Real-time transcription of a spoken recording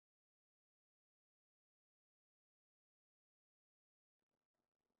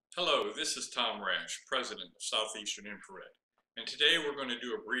Hello, this is Tom Rash, President of Southeastern Infrared, and today we're going to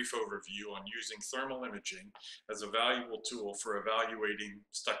do a brief overview on using thermal imaging as a valuable tool for evaluating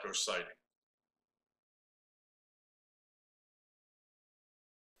stucco siting.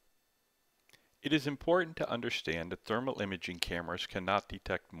 It is important to understand that thermal imaging cameras cannot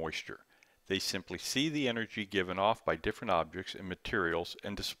detect moisture. They simply see the energy given off by different objects and materials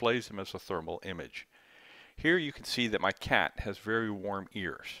and displays them as a thermal image. Here you can see that my cat has very warm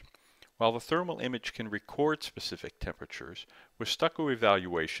ears. While the thermal image can record specific temperatures, with stucco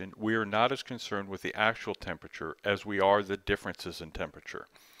evaluation we are not as concerned with the actual temperature as we are the differences in temperature.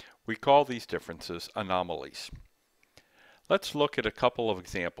 We call these differences anomalies. Let's look at a couple of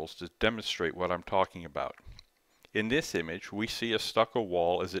examples to demonstrate what I'm talking about. In this image, we see a stucco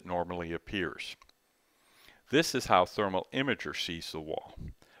wall as it normally appears. This is how thermal imager sees the wall.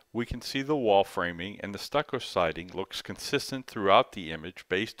 We can see the wall framing, and the stucco siding looks consistent throughout the image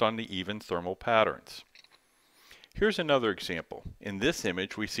based on the even thermal patterns. Here's another example. In this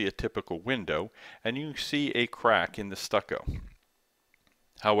image, we see a typical window, and you see a crack in the stucco.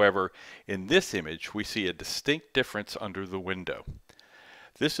 However, in this image, we see a distinct difference under the window.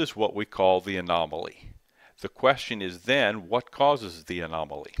 This is what we call the anomaly. The question is then, what causes the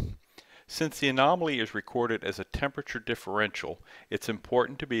anomaly? Since the anomaly is recorded as a temperature differential, it's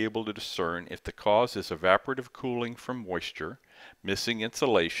important to be able to discern if the cause is evaporative cooling from moisture, missing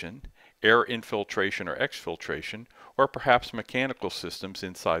insulation, air infiltration or exfiltration, or perhaps mechanical systems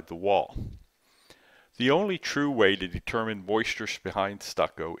inside the wall. The only true way to determine moisture behind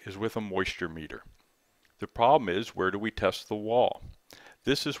stucco is with a moisture meter. The problem is, where do we test the wall?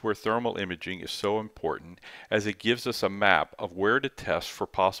 This is where thermal imaging is so important, as it gives us a map of where to test for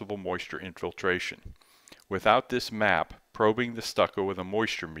possible moisture infiltration. Without this map, probing the stucco with a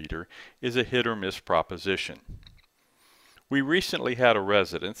moisture meter is a hit or miss proposition. We recently had a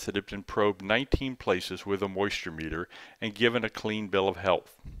residence that had been probed 19 places with a moisture meter and given a clean bill of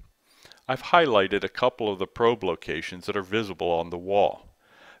health. I've highlighted a couple of the probe locations that are visible on the wall.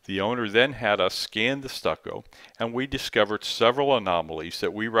 The owner then had us scan the stucco, and we discovered several anomalies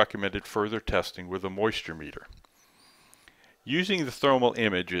that we recommended further testing with a moisture meter. Using the thermal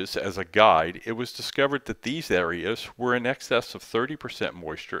images as a guide, it was discovered that these areas were in excess of 30%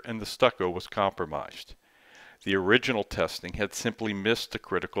 moisture and the stucco was compromised. The original testing had simply missed the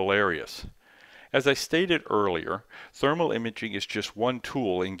critical areas. As I stated earlier, thermal imaging is just one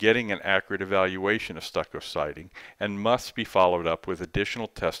tool in getting an accurate evaluation of stucco siding and must be followed up with additional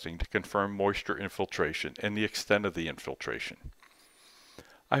testing to confirm moisture infiltration and the extent of the infiltration.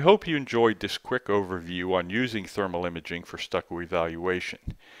 I hope you enjoyed this quick overview on using thermal imaging for stucco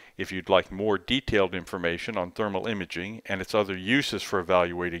evaluation. If you'd like more detailed information on thermal imaging and its other uses for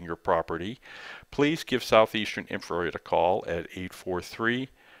evaluating your property, please give Southeastern Infrared a call at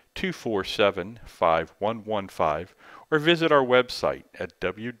 843-247-5115 or visit our website at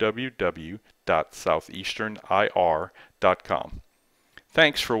www.southeasternir.com.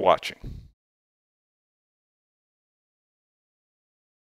 Thanks for watching.